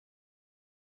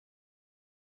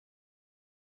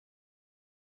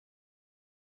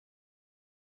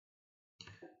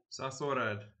So I thought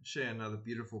I'd share another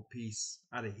beautiful piece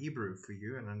out of Hebrew for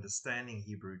you and understanding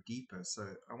Hebrew deeper. So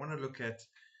I want to look at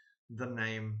the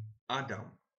name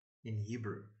Adam in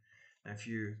Hebrew. Now, if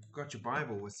you got your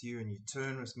Bible with you and you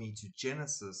turn with me to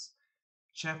Genesis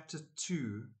chapter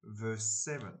 2, verse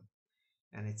 7,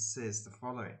 and it says the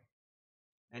following: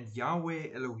 And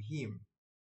Yahweh Elohim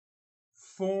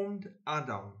formed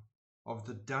Adam of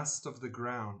the dust of the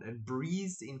ground and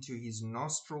breathed into his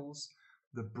nostrils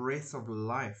the breath of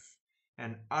life,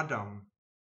 and Adam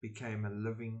became a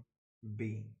living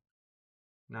being.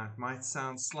 Now, it might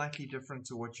sound slightly different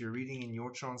to what you're reading in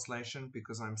your translation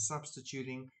because I'm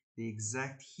substituting the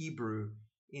exact Hebrew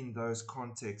in those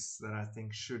contexts that I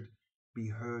think should be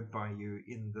heard by you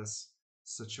in this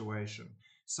situation.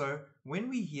 So, when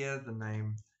we hear the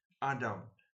name Adam,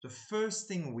 the first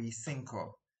thing we think of,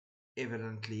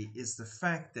 evidently, is the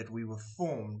fact that we were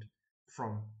formed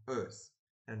from earth.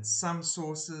 And some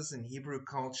sources in Hebrew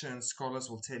culture and scholars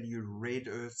will tell you red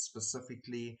earth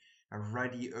specifically, a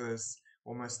ruddy earth,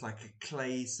 almost like a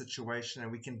clay situation.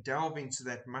 And we can delve into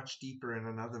that much deeper in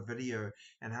another video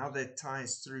and how that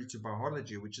ties through to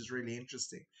biology, which is really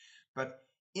interesting. But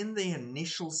in the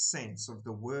initial sense of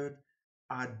the word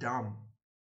Adam,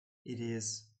 it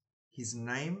is his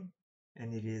name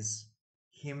and it is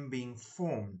him being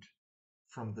formed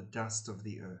from the dust of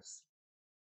the earth.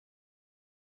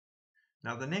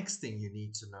 Now, the next thing you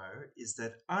need to know is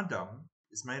that Adam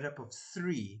is made up of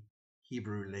three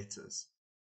Hebrew letters: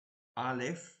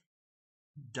 Aleph,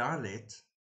 Dalet,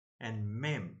 and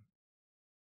Mem.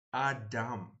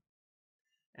 Adam.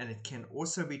 And it can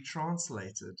also be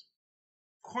translated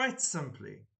quite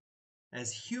simply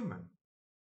as human.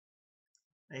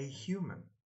 A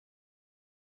human.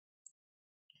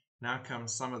 Now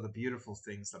comes some of the beautiful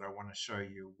things that I want to show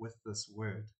you with this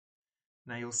word.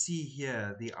 Now you'll see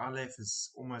here the Aleph is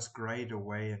almost grayed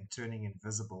away and turning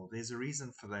invisible. There's a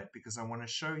reason for that, because I want to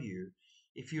show you,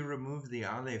 if you remove the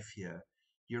Aleph here,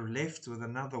 you're left with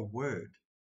another word,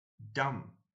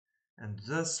 dam. And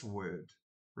this word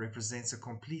represents a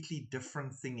completely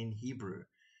different thing in Hebrew.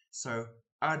 So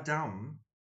Adam,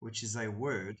 which is a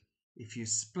word, if you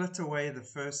split away the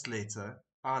first letter,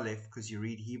 Aleph, because you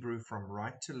read Hebrew from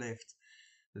right to left,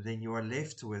 then you are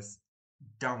left with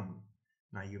dam.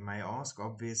 Now you may ask,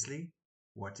 obviously,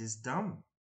 what is dam?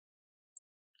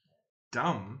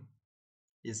 Dam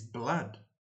is blood.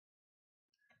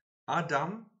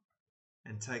 Adam,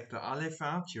 and take the Aleph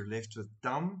out, you're left with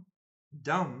dam.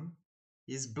 Dam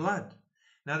is blood.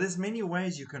 Now there's many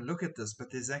ways you can look at this, but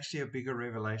there's actually a bigger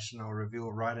revelation I'll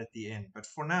reveal right at the end. But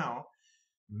for now,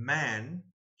 man,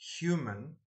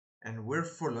 human, and we're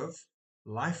full of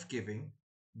life-giving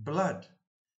blood.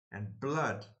 And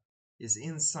blood is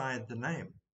inside the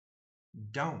name,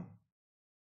 dam.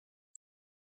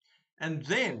 And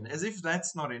then, as if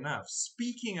that's not enough,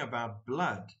 speaking about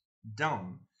blood,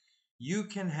 dam, you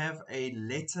can have a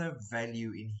letter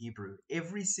value in Hebrew.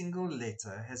 Every single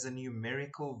letter has a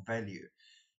numerical value.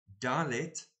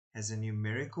 Dalet has a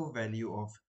numerical value of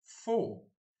 4,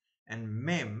 and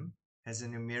Mem has a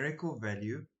numerical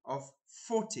value of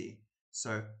 40.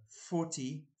 So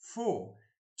 44.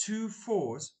 Two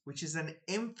fours, which is an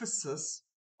emphasis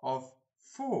of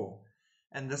 4.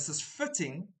 And this is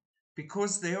fitting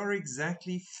because there are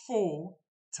exactly 4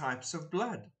 types of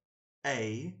blood: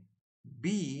 A,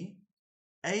 B,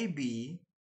 AB,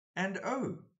 and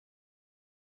O.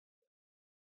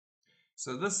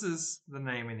 So this is the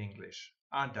name in English,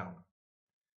 Adam.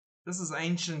 This is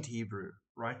ancient Hebrew,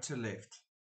 right to left,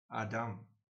 Adam.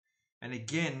 And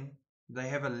again, they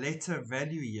have a letter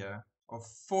value here of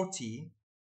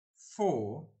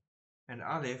 44, and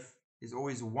Aleph is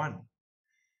always 1.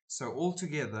 So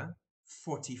altogether,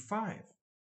 45.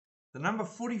 The number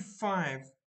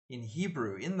 45 in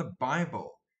Hebrew, in the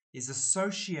Bible, is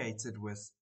associated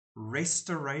with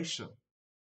restoration,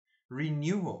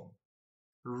 renewal,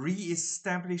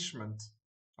 re-establishment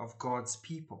of God's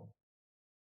people.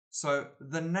 So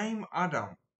the name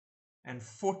Adam and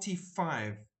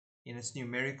 45 in its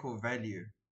numerical value,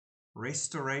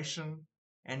 restoration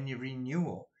and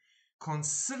renewal,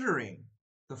 considering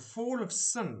the fall of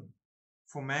sin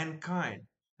for mankind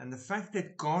and the fact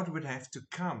that God would have to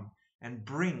come and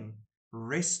bring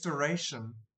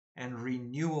restoration and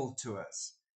renewal to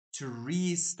us to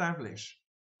re-establish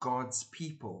God's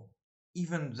people.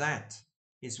 Even that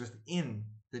is within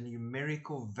the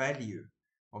numerical value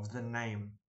of the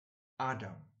name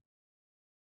Adam.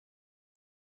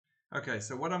 Okay,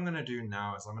 so what I'm going to do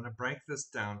now is I'm going to break this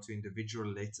down to individual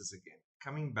letters again.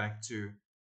 Coming back to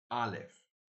Aleph.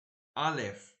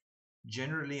 Aleph,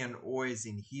 generally and always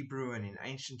in Hebrew and in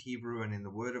ancient Hebrew and in the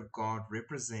Word of God,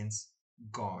 represents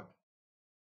God.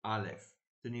 Aleph.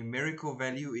 The numerical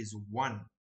value is 1.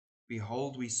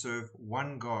 Behold, we serve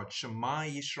one God. Shema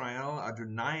Yisrael,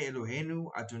 Adonai Eloheinu,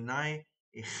 Adonai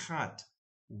Echad.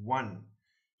 1.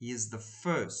 He is the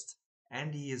first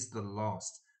and he is the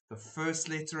last. The first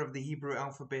letter of the Hebrew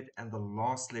alphabet and the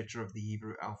last letter of the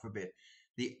Hebrew alphabet.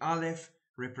 The Aleph,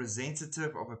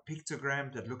 representative of a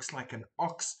pictogram that looks like an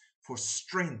ox for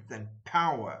strength and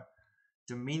power,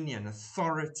 dominion,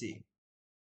 authority.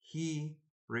 He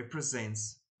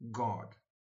represents God.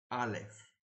 Aleph.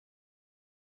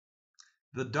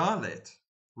 The Dalet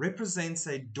represents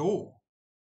a door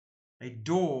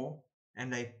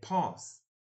and a path.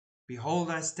 Behold,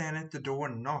 I stand at the door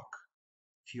and knock.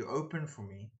 If you open for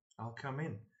me, I'll come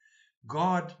in.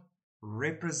 God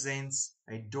represents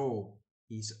a door.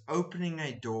 He's opening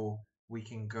a door, we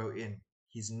can go in.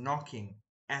 He's knocking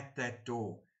at that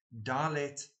door.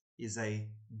 Dalet is a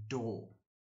door,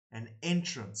 an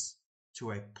entrance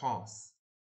to a path.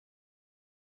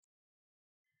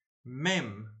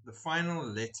 Mem, the final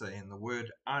letter in the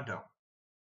word Adam,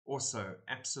 also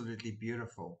absolutely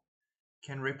beautiful,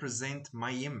 can represent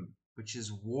Mayim, which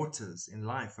is waters in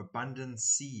life, abundant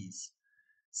seas,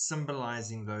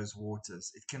 symbolizing those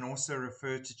waters. It can also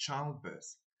refer to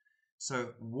childbirth. So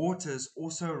waters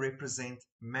also represent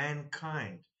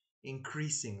mankind,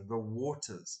 increasing the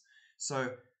waters. So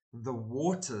the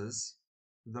waters,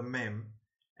 the Mem,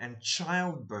 and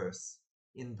childbirth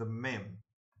in the Mem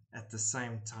at the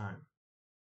same time.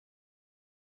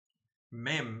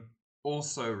 Mem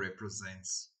also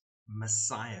represents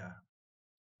Messiah,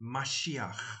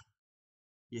 Mashiach,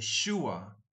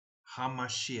 Yeshua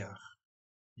HaMashiach,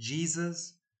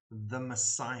 Jesus the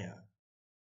Messiah,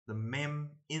 the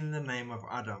Mem in the name of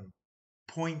Adam,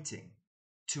 pointing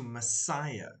to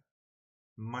Messiah,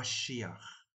 Mashiach.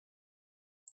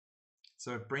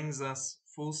 So it brings us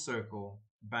full circle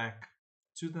back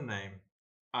to the name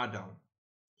Adam,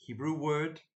 Hebrew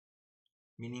word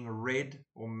meaning red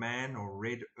or man or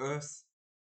red earth,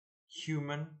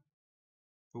 human.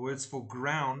 The words for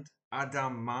ground,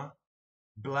 Adamah,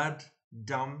 blood,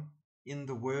 dam, in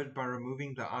the word by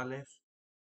removing the aleph.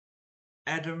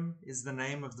 Adam is the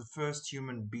name of the first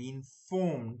human being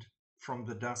formed from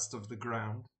the dust of the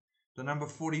ground. The number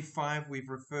 45 we've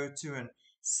referred to and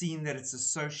seen that it's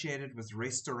associated with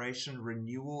restoration,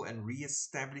 renewal, and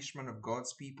re-establishment of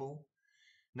God's people.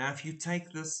 Now, if you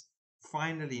take this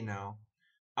finally now,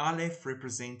 Aleph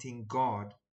representing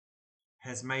God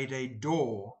has made a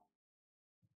door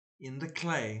in the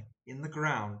clay, in the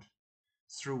ground,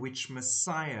 through which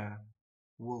Messiah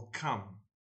will come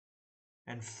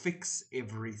and fix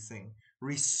everything,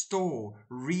 restore,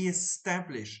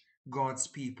 re-establish God's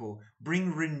people,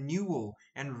 bring renewal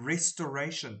and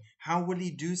restoration. How will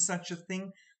he do such a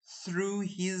thing? Through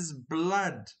his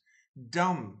blood.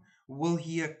 Dam will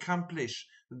he accomplish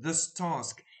this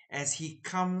task as he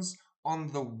comes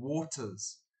on the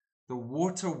waters, the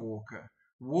water walker,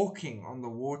 walking on the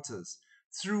waters,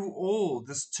 through all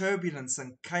this turbulence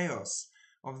and chaos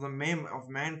of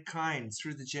mankind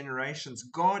through the generations.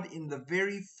 God, in the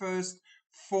very first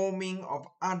forming of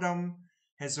Adam,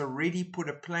 has already put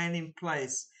a plan in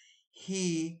place.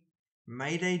 He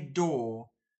made a door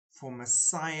for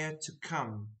Messiah to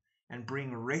come and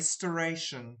bring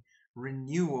restoration,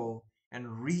 renewal,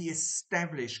 and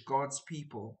re-establish God's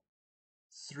people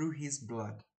through his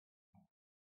blood.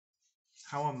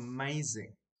 How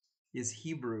amazing is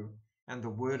Hebrew and the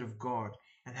Word of God,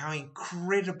 and how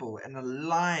incredible and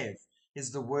alive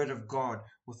is the Word of God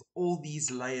with all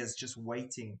these layers just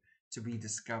waiting to be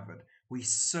discovered. We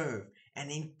serve an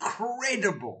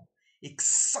incredible,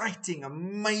 exciting,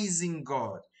 amazing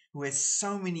God who has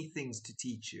so many things to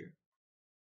teach you.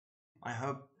 I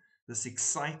hope this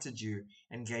excited you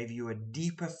and gave you a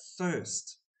deeper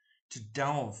thirst to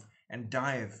delve and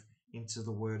dive into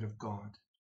the Word of God,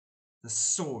 the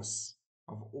source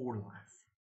of all life.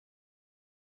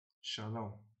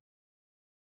 Shalom.